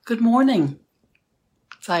Good morning.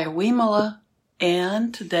 It's Iowimala,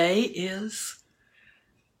 and today is,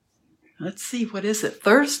 what is it?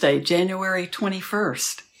 Thursday, January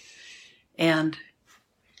 21st. And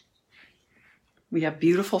we have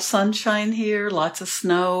beautiful sunshine here, lots of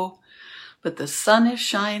snow, but the sun is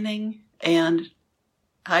shining, and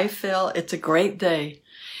I feel it's a great day.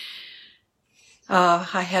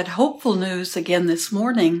 I had hopeful news again this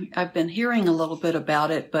morning. I've been hearing a little bit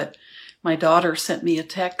about it, but my daughter sent me a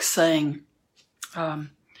text saying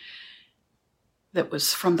that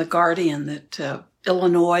was from The Guardian that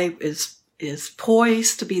Illinois is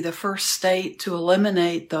poised to be the first state to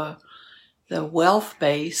eliminate the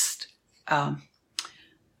wealth-based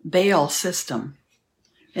bail system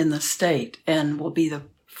in the state, and will be the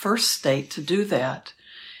first state to do that.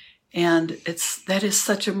 And that is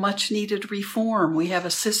such a much-needed reform. We have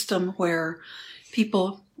a system where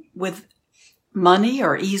people with money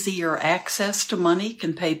or easier access to money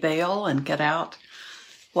can pay bail and get out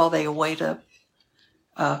while they await a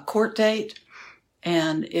court date.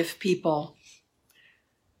 And if people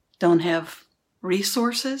don't have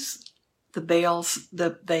resources,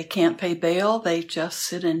 they can't pay bail, they just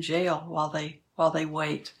sit in jail while they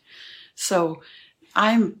wait. So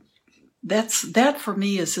that for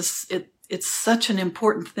me is just, it's such an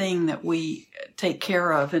important thing that we take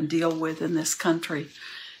care of and deal with in this country.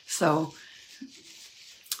 So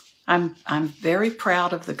I'm very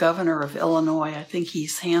proud of the governor of Illinois. I think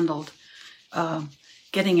he's handled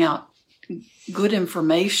getting out good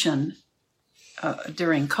information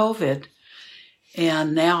during COVID,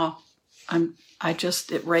 and now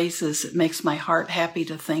it makes my heart happy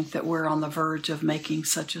to think that we're on the verge of making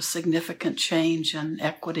such a significant change and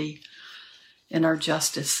equity in our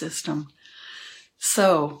justice system.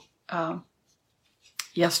 So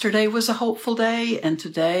yesterday was a hopeful day, and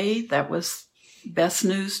today that was best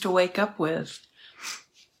news to wake up with.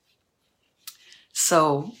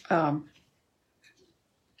 So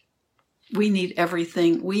we need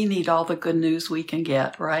everything. We need all the good news we can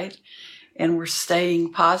get, right? And we're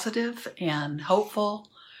staying positive and hopeful.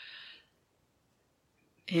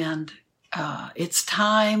 And it's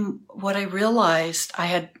time. What I realized, I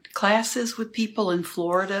had classes with people in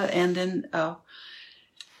Florida and in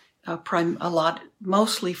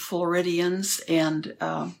mostly Floridians,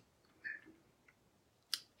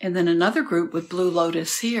 and then another group with Blue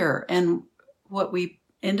Lotus here. And what we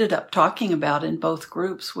ended up talking about in both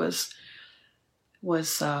groups was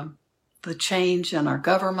the change in our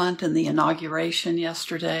government and the inauguration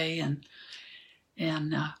yesterday,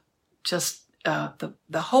 and just the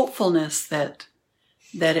hopefulness that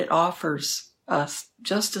it offers us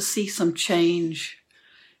just to see some change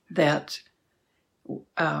that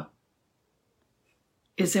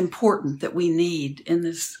is important, that we need in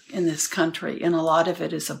this country. And a lot of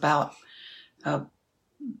it is about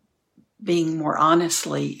being more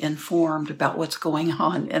honestly informed about what's going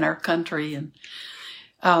on in our country. And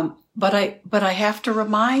but I have to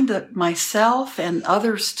remind myself and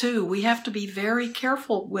others too, we have to be very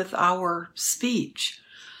careful with our speech.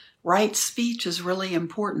 Right speech is really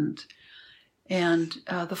important. And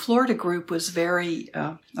the Florida group was very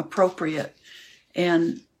appropriate,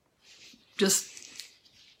 and just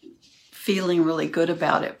feeling really good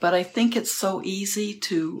about it. But I think it's so easy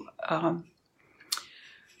to,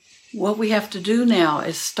 what we have to do now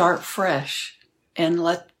is start fresh and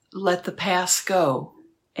let the past go.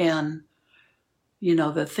 And,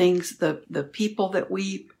 the things, the people that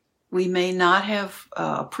we may not have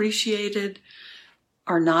appreciated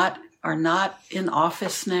are not in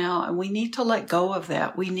office now. And we need to let go of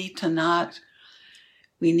that. We need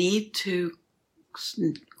to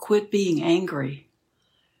quit being angry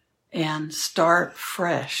and start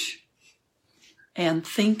fresh and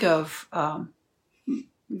think of,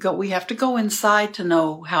 we have to go inside to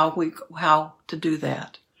know how to do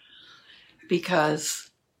that. Because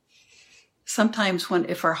sometimes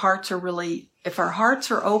if our hearts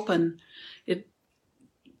are open,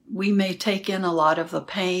 we may take in a lot of the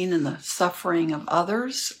pain and the suffering of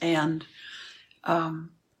others, and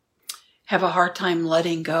have a hard time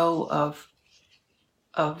letting go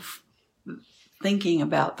of thinking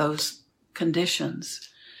about those conditions.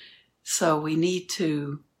 So we need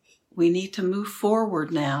to move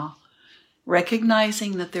forward now,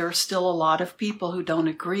 recognizing that there are still a lot of people who don't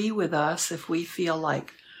agree with us if we feel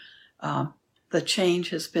like the change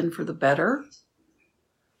has been for the better.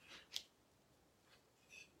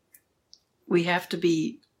 We have to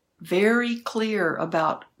be very clear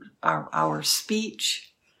about our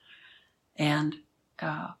speech and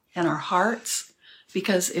our hearts,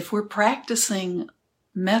 because if we're practicing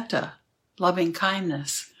metta, loving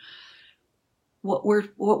kindness, what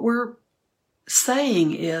we're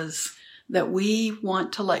saying is that we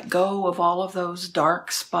want to let go of all of those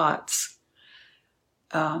dark spots,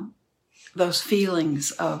 those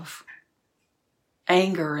feelings of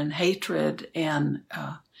anger and hatred, and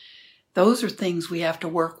those are things we have to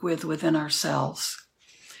work with within ourselves.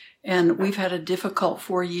 And we've had a difficult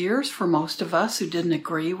 4 years for most of us who didn't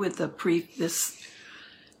agree with this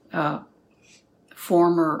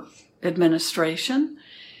former administration.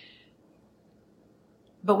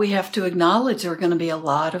 But we have to acknowledge there are going to be a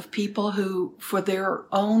lot of people who, for their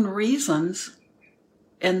own reasons,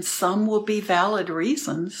 and some will be valid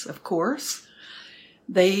reasons, of course,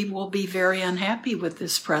 they will be very unhappy with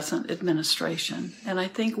this present administration. And I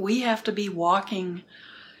think we have to be walking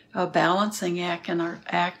a balancing act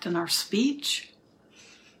in our speech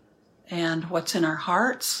and what's in our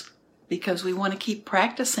hearts, because we want to keep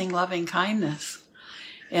practicing loving kindness.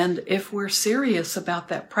 And if we're serious about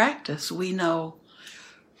that practice, we know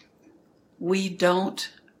we don't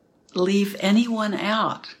leave anyone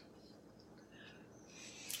out.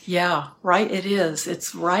 Yeah, right, it is.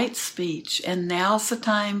 It's right speech. And now's the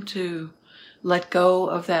time to let go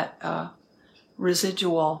of that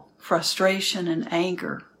residual frustration and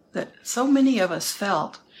anger that so many of us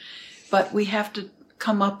felt. But we have to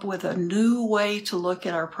come up with a new way to look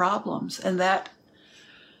at our problems. And that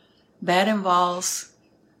involves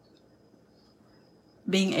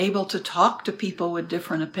being able to talk to people with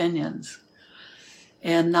different opinions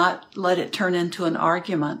and not let it turn into an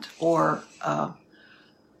argument or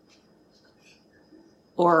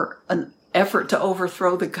an effort to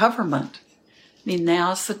overthrow the government. I mean,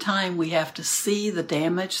 now's the time we have to see the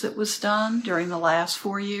damage that was done during the last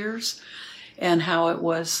 4 years and how it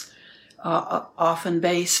was often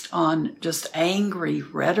based on just angry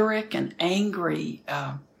rhetoric and angry,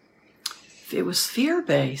 it was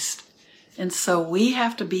fear-based. And so we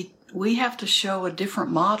have to show a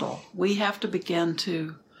different model. We have to begin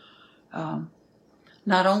to,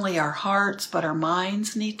 not only our hearts, but our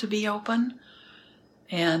minds need to be open.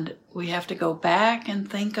 And we have to go back and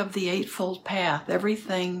think of the Eightfold Path.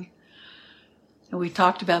 Everything, and we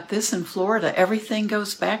talked about this in Florida, everything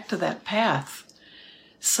goes back to that path.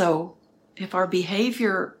 So if our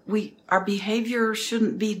behavior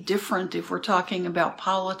shouldn't be different if we're talking about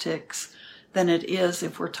politics than it is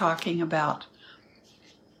if we're talking about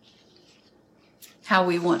how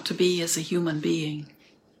we want to be as a human being.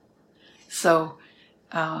 So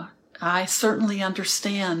I certainly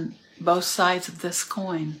understand both sides of this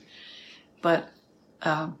coin, but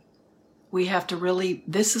we have to really,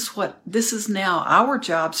 this is now our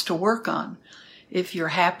jobs to work on. If you're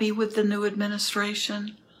happy with the new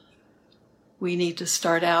administration, we need to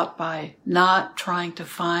start out by not trying to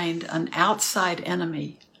find an outside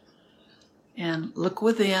enemy and look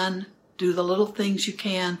within, do the little things you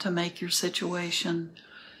can to make your situation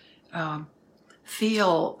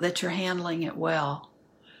feel that you're handling it well.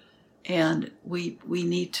 And we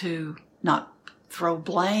need to not throw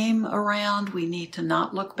blame around. We need to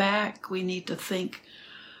not look back. We need to think.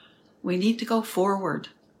 We need to go forward.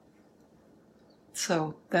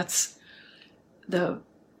 So that's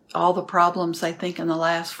all the problems, I think, in the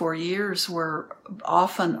last 4 years were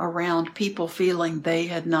often around people feeling they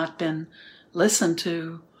had not been listened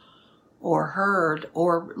to or heard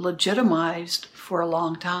or legitimized for a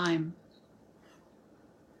long time.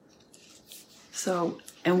 So,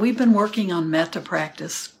 and we've been working on metta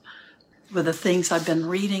practice with the things I've been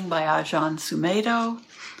reading by Ajahn Sumedho.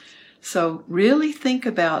 So really think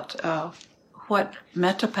about what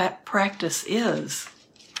metta practice is.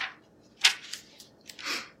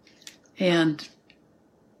 And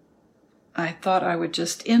I thought I would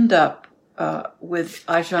just end up with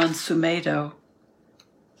Ajahn Sumedho.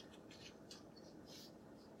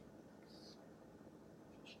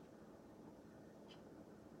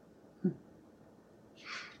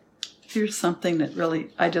 Here's something that really,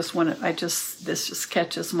 this just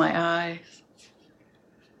catches my eye.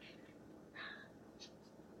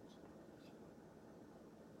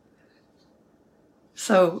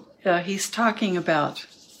 So he's talking about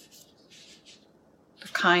the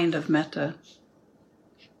kind of metta.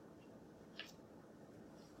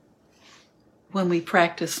 When we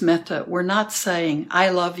practice metta, we're not saying, I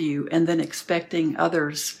love you, and then expecting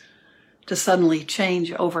others to suddenly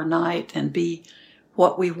change overnight and be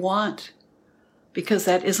what we want, because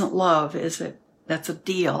that isn't love, is it? That's a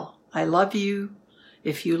deal. I love you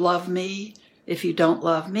if you love me. If you don't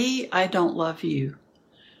love me, I don't love you.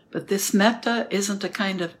 But this metta isn't a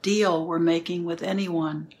kind of deal we're making with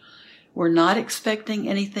anyone. We're not expecting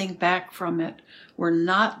anything back from it. We're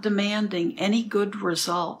not demanding any good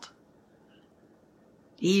result,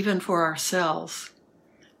 even for ourselves.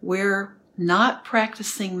 We're not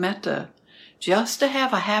practicing metta just to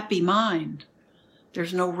have a happy mind.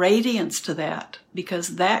 There's no radiance to that,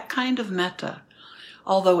 because that kind of metta,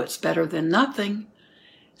 although it's better than nothing,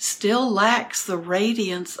 still lacks the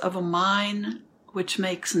radiance of a mind which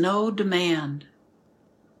makes no demand.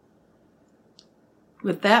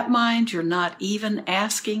 With that mind, you're not even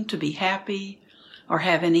asking to be happy or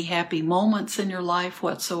have any happy moments in your life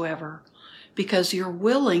whatsoever, because you're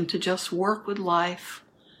willing to just work with life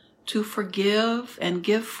to forgive and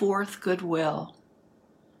give forth goodwill.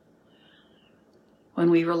 When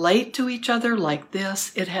we relate to each other like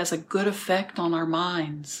this, it has a good effect on our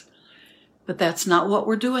minds. But that's not what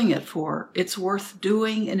we're doing it for. It's worth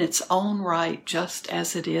doing in its own right, just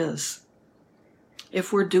as it is.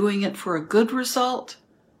 If we're doing it for a good result,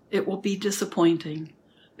 it will be disappointing,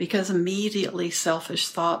 because immediately selfish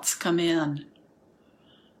thoughts come in.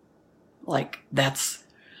 Like that's,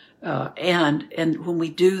 and when we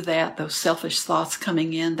do that, those selfish thoughts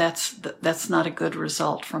coming in, that's not a good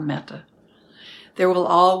result from metta. There will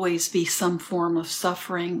always be some form of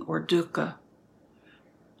suffering or dukkha.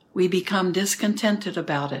 We become discontented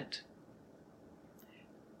about it.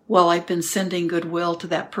 Well, I've been sending goodwill to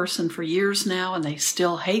that person for years now, and they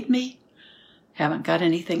still hate me. Haven't got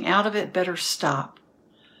anything out of it, better stop.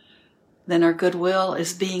 Then our goodwill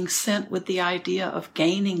is being sent with the idea of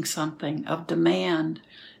gaining something, of demand,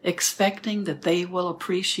 expecting that they will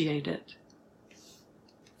appreciate it.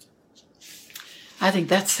 I think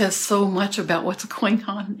that says so much about what's going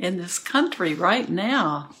on in this country right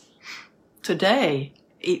now, today,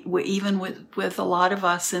 even with a lot of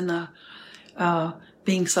us in the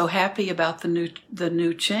being so happy about the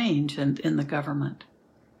new change in the government.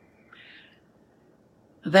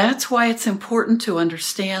 That's why it's important to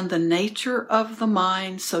understand the nature of the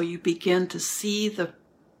mind, so you begin to see the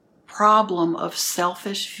problem of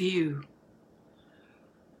selfish view.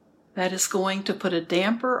 That is going to put a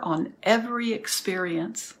damper on every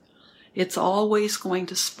experience. It's always going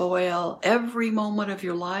to spoil every moment of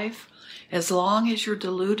your life as long as you're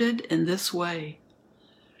deluded in this way.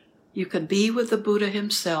 You could be with the Buddha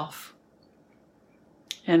himself.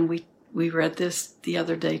 And we read this the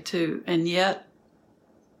other day too. And yet,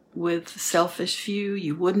 with selfish view,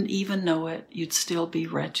 you wouldn't even know it. You'd still be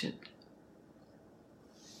wretched.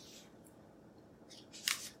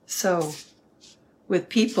 So, with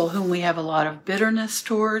people whom we have a lot of bitterness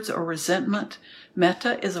towards or resentment,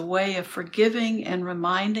 metta is a way of forgiving and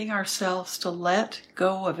reminding ourselves to let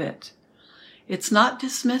go of it. It's not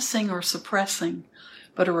dismissing or suppressing,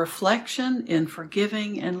 but a reflection in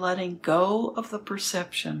forgiving and letting go of the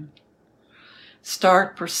perception.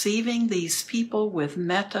 Start perceiving these people with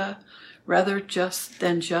metta rather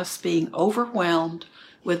than just being overwhelmed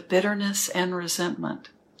with bitterness and resentment.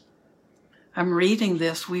 I'm reading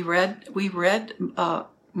this. We read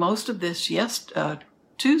most of this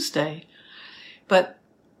Tuesday, but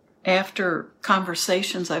after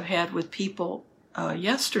conversations I've had with people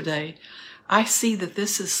yesterday, I see that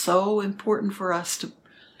this is so important for us to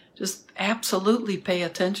just absolutely pay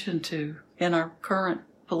attention to in our current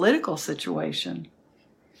political situation.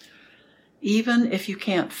 Even if you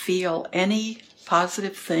can't feel any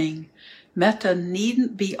positive thing, metta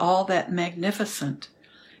needn't be all that magnificent.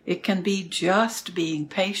 It can be just being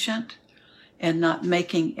patient and not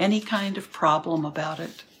making any kind of problem about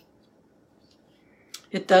it.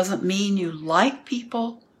 It doesn't mean you like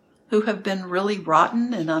people who have been really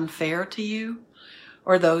rotten and unfair to you,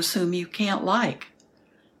 or those whom you can't like.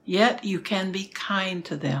 Yet you can be kind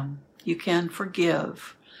to them. You can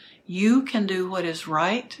forgive. You can do what is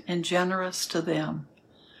right and generous to them,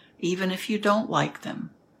 even if you don't like them.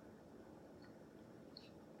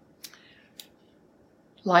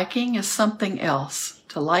 Liking is something else.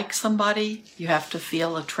 To like somebody, you have to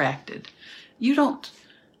feel attracted. You don't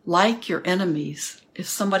like your enemies. If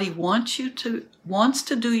somebody wants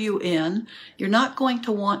to do you in, you're not going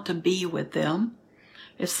to want to be with them.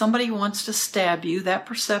 If somebody wants to stab you, that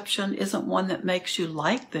perception isn't one that makes you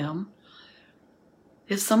like them.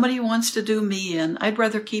 If somebody wants to do me in, I'd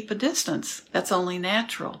rather keep a distance. That's only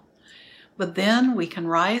natural. But then we can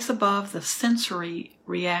rise above the sensory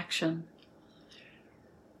reaction,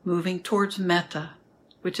 moving towards metta,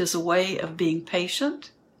 which is a way of being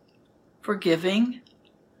patient, forgiving,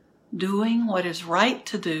 doing what is right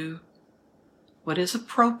to do, what is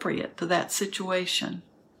appropriate to that situation.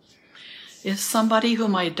 If somebody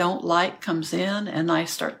whom I don't like comes in and I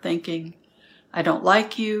start thinking, I don't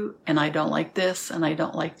like you, and I don't like this, and I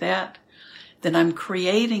don't like that, then I'm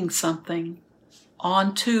creating something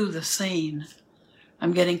onto the scene.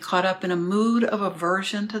 I'm getting caught up in a mood of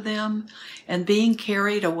aversion to them and being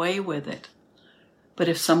carried away with it. But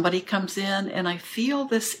if somebody comes in and I feel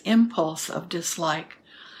this impulse of dislike,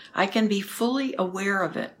 I can be fully aware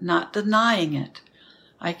of it, not denying it.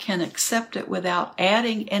 I can accept it without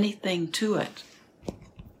adding anything to it.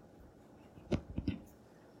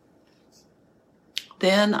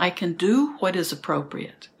 Then I can do what is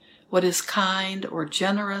appropriate, what is kind or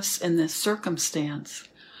generous in this circumstance.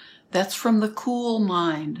 That's from the cool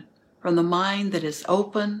mind, from the mind that is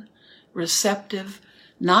open, receptive,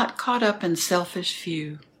 not caught up in selfish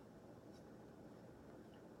view.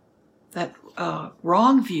 That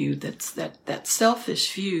wrong view, that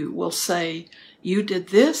selfish view will say, you did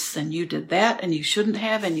this and you did that and you shouldn't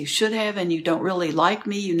have and you should have and you don't really like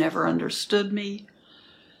me, you never understood me.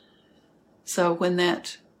 So when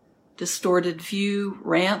that distorted view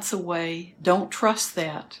rants away, don't trust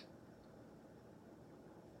that.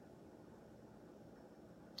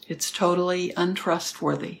 It's totally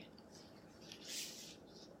untrustworthy.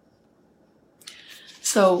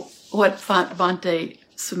 So what Bhante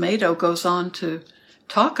Sumedho goes on to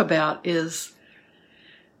talk about is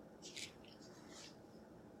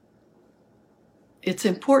it's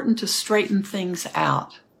important to straighten things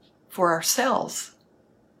out for ourselves.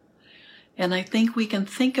 And I think we can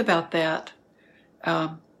think about that,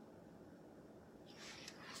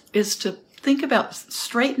 is to think about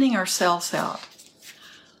straightening ourselves out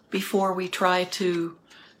before we try to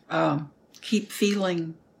keep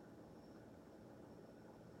feeling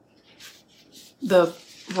the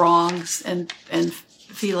wrongs and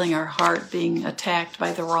feeling our heart being attacked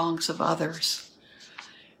by the wrongs of others.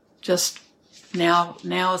 Just now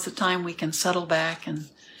is the time we can settle back and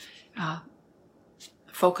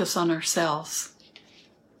focus on ourselves.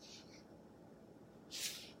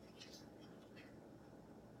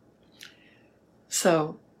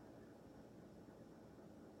 So,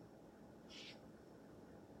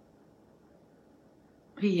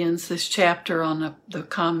 he ends this chapter on the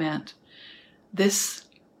comment, this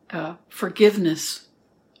forgiveness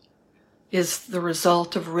is the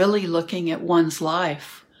result of really looking at one's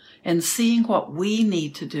life and seeing what we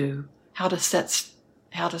need to do, how to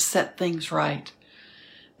set things right.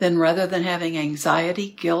 Then rather than having anxiety,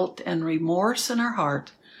 guilt, and remorse in our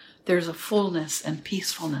heart, there's a fullness and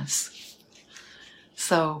peacefulness.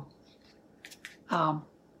 So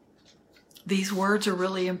these words are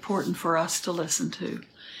really important for us to listen to.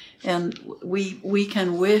 And we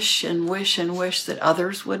can wish and wish and wish that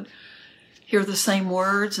others would hear the same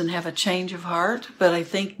words and have a change of heart. But I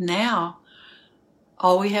think now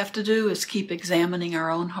all we have to do is keep examining our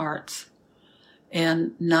own hearts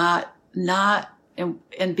and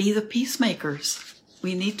and be the peacemakers.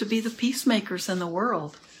 We need to be the peacemakers in the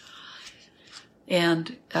world.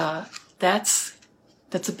 And that's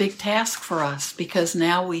a big task for us, because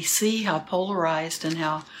now we see how polarized and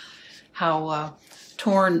how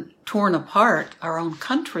torn apart our own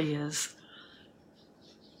country is.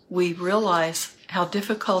 We realize how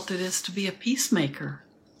difficult it is to be a peacemaker.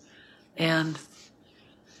 And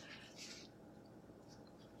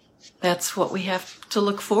that's what we have to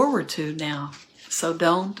look forward to now. So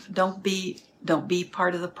don't be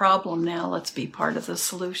part of the problem now. Let's be part of the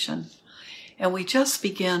solution. And we just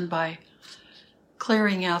begin by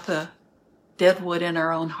clearing out the dead wood in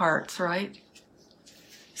our own hearts, right?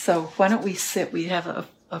 So why don't we sit? We have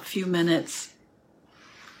a few minutes.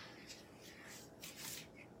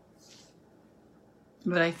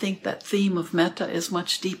 But I think that theme of metta is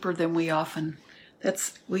much deeper than we often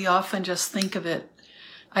just think of it.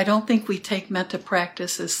 I don't think we take metta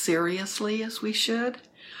practice as seriously as we should.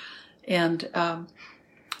 And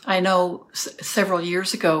I know several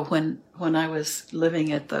years ago when I was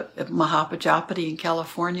living at Mahapajapati in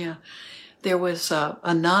California, there was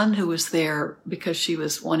a nun who was there because she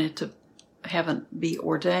wanted to be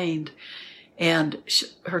ordained. And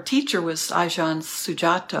her teacher was Ajahn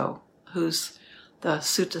Sujato, who's the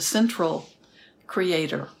Sutta Central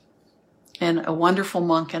creator and a wonderful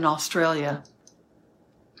monk in Australia.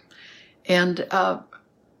 And I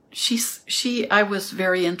was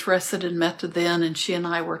very interested in metta then, and she and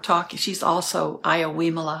I were talking. She's also Aya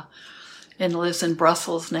Wimala and lives in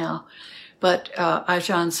Brussels now. But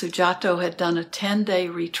Ajahn Sujato had done a 10-day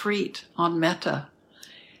retreat on metta,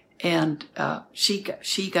 and she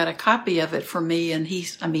got a copy of it for me. And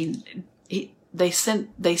they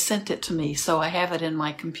sent it to me, so I have it in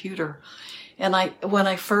my computer. And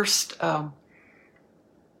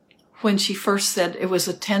when she first said it was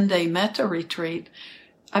a 10-day metta retreat,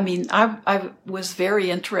 I was very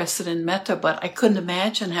interested in metta, but I couldn't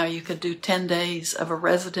imagine how you could do 10 days of a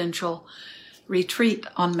residential retreat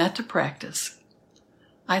on metta practice.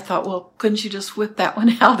 I thought, well, couldn't you just whip that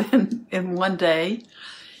one out in one day?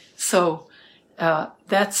 So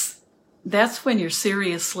that's when you're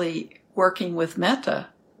seriously working with metta,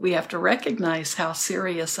 we have to recognize how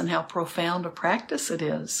serious and how profound a practice it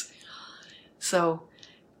is. So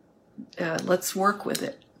let's work with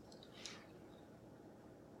it.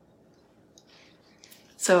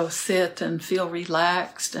 So sit and feel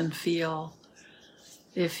relaxed and feel,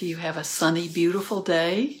 if you have a sunny, beautiful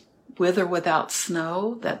day, with or without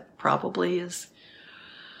snow, that probably is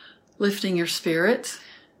lifting your spirits.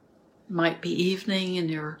 It might be evening and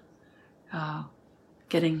you're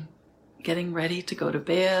getting ready to go to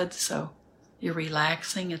bed, so you're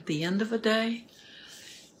relaxing at the end of a day.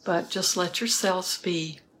 But just let yourselves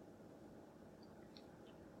be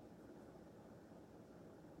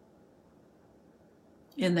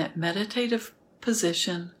in that meditative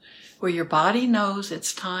position where your body knows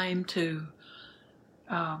it's time to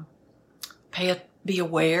be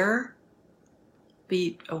aware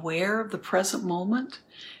of the present moment.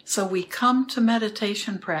 So we come to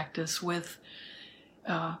meditation practice with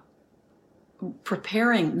not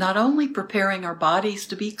only preparing our bodies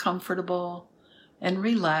to be comfortable and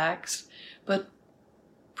relaxed, but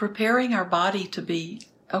preparing our body to be,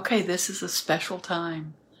 okay, this is a special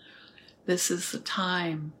time. This is the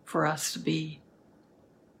time for us to be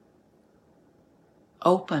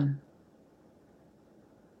open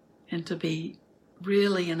and to be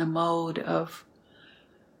really in a mode of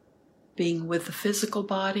being with the physical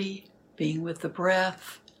body, being with the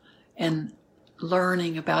breath, and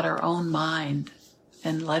learning about our own mind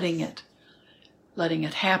and letting it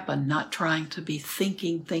happen, not trying to be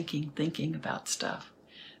thinking about stuff.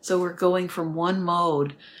 So we're going from one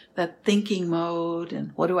mode, that thinking mode,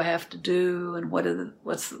 and what do I have to do, and what are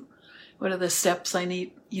the steps I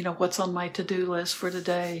need, what's on my to-do list for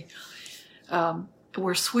today.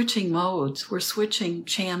 We're switching modes, we're switching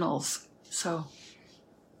channels. So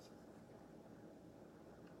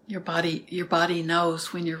your body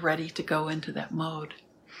knows when you're ready to go into that mode.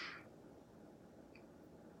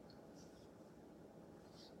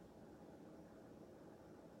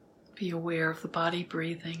 Be aware of the body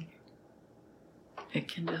breathing. It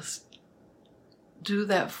can just do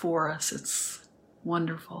that for us. It's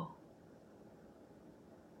wonderful.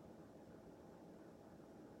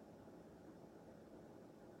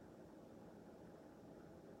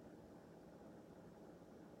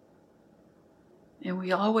 And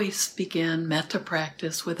we always begin metta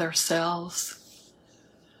practice with ourselves.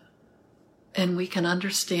 And we can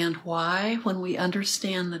understand why when we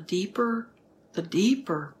understand the deeper,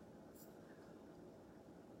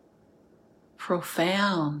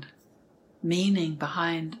 profound meaning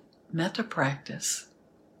behind metta practice.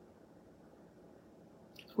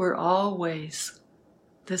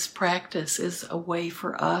 This practice is a way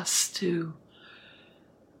for us to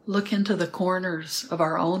look into the corners of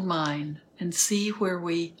our own mind and see where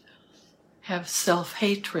we have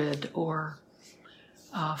self-hatred or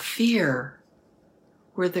fear,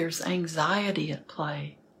 where there's anxiety at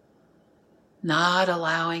play, not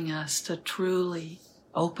allowing us to truly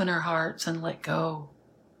open our hearts and let go.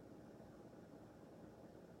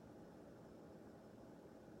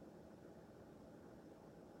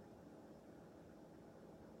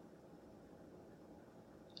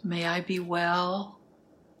 May I be well.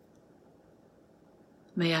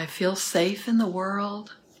 May I feel safe in the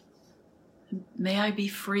world. May I be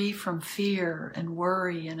free from fear and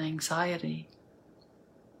worry and anxiety.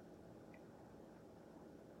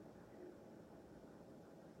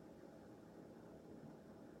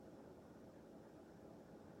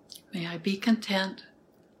 May I be content,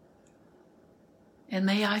 and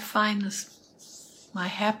may I find my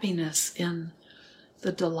happiness in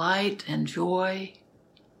the delight and joy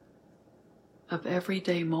of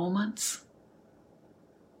everyday moments.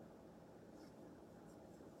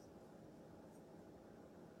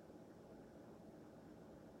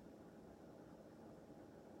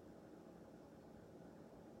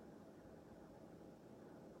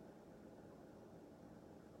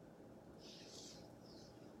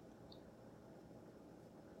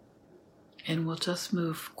 And we'll just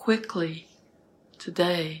move quickly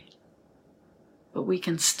today, but we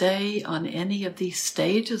can stay on any of these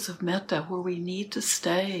stages of metta where we need to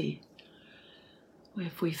stay.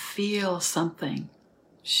 If we feel something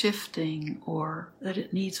shifting or that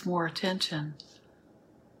it needs more attention,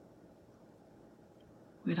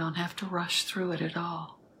 we don't have to rush through it at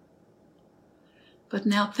all. But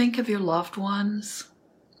now think of your loved ones,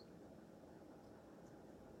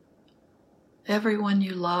 everyone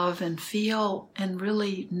you love, and feel and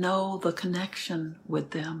really know the connection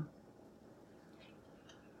with them.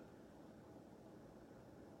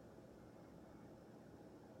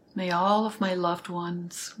 May all of my loved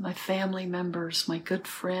ones, my family members, my good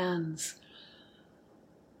friends,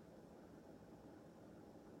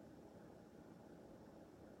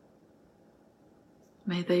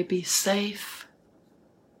 May they be safe.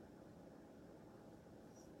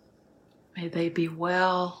 May they be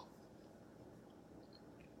well.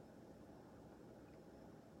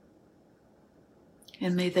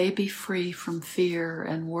 And may they be free from fear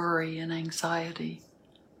and worry and anxiety.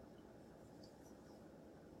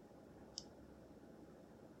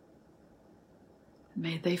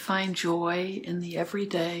 May they find joy in the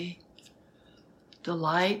everyday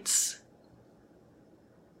delights,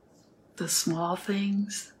 the small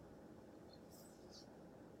things.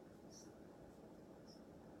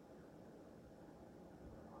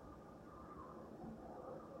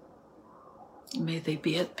 May they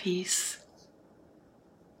be at peace.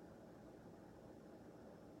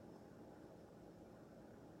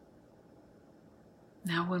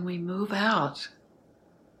 Now when we move out,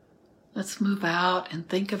 let's move out and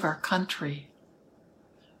think of our country.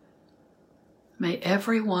 May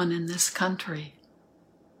everyone in this country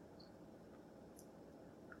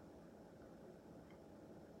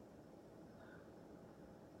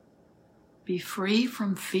be free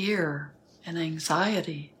from fear and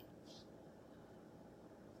anxiety.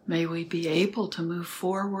 May we be able to move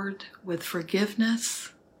forward with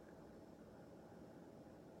forgiveness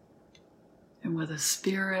and with a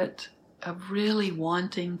spirit of really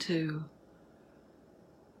wanting to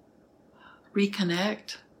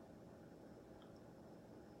reconnect,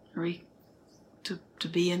 to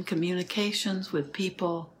be in communications with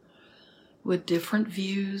people with different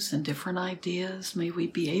views and different ideas. May we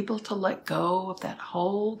be able to let go of that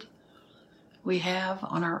hold we have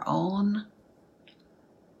on our own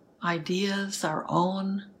ideas, our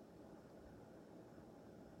own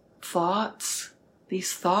thoughts.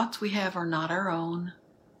 These thoughts we have are not our own.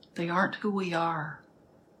 They aren't who we are.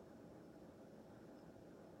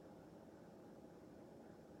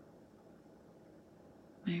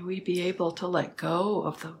 May we be able to let go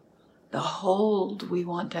of the hold we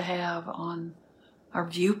want to have on our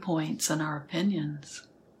viewpoints and our opinions,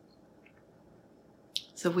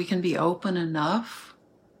 so we can be open enough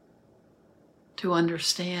to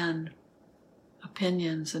understand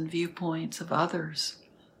opinions and viewpoints of others,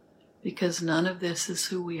 because none of this is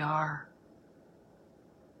who we are.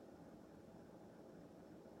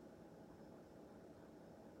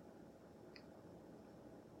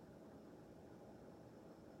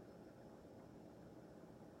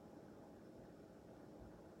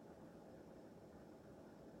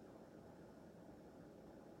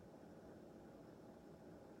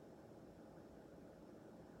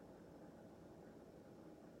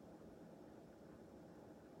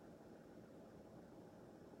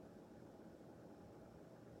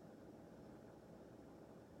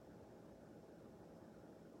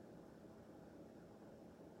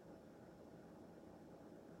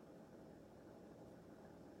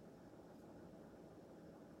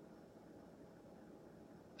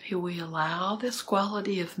 May we allow this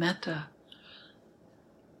quality of metta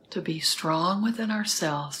to be strong within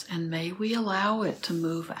ourselves, and may we allow it to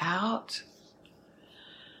move out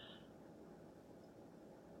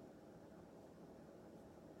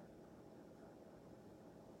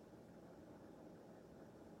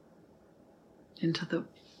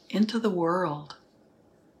into the world.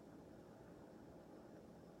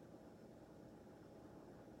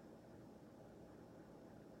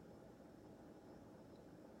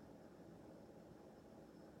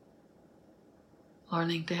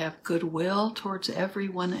 Learning to have goodwill towards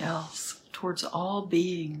everyone else, towards all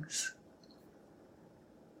beings.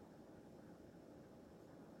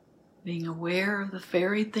 Being aware of the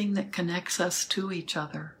very thing that connects us to each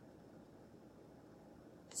other.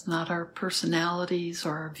 It's not our personalities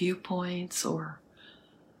or our viewpoints or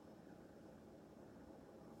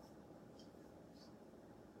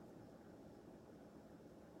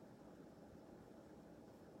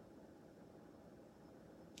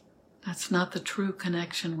that's not the true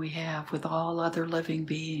connection we have with all other living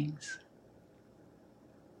beings.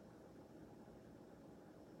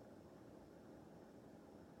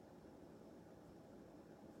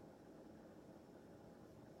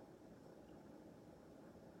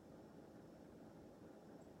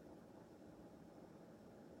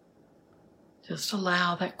 Just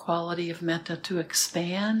allow that quality of metta to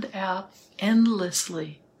expand out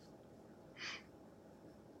endlessly.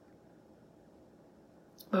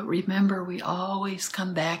 But remember, we always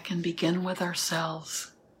come back and begin with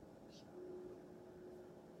ourselves.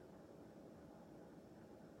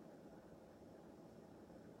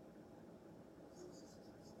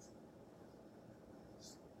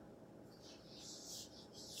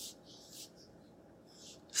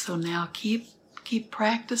 So now keep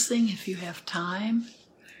practicing. If you have time,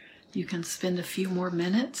 you can spend a few more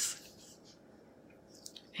minutes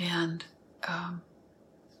and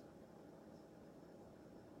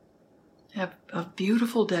Have a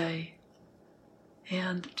beautiful day.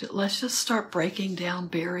 And let's just start breaking down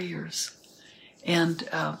barriers. And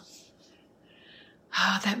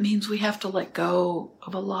that means we have to let go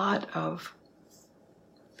of a lot of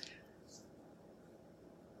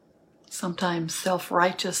sometimes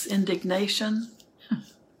self-righteous indignation.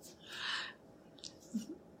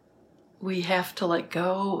 We have to let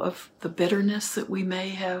go of the bitterness that we may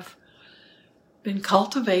have been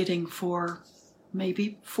cultivating for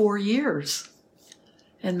maybe 4 years.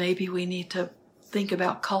 And maybe we need to think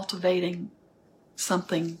about cultivating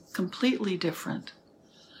something completely different.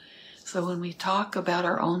 So when we talk about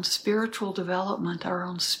our own spiritual development, our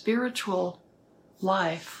own spiritual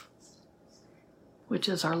life, which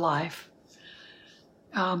is our life,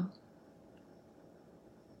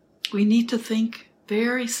 we need to think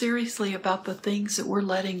very seriously about the things that we're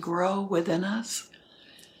letting grow within us.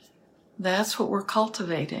 That's what we're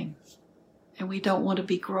cultivating. And we don't want to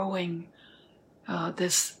be growing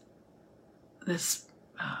this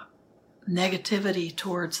negativity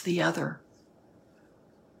towards the other.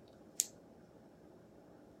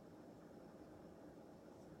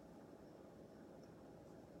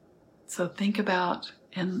 So think about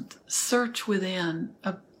and search within,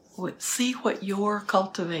 see what you're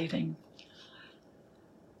cultivating.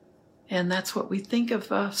 And that's what we think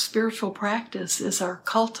of spiritual practice, is our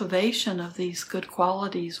cultivation of these good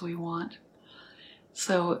qualities we want.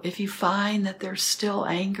 So if you find that there's still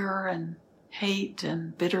anger and hate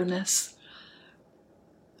and bitterness,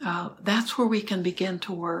 that's where we can begin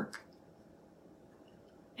to work.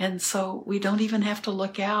 And so we don't even have to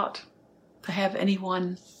look out to have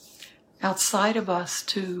anyone outside of us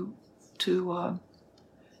to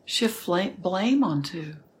shift blame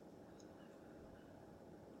onto.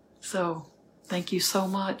 So thank you so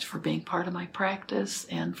much for being part of my practice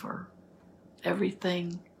and for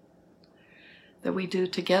everything that we do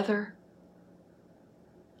together.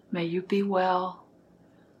 May you be well,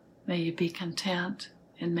 may you be content,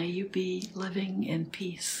 and may you be living in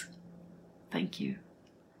peace. Thank you.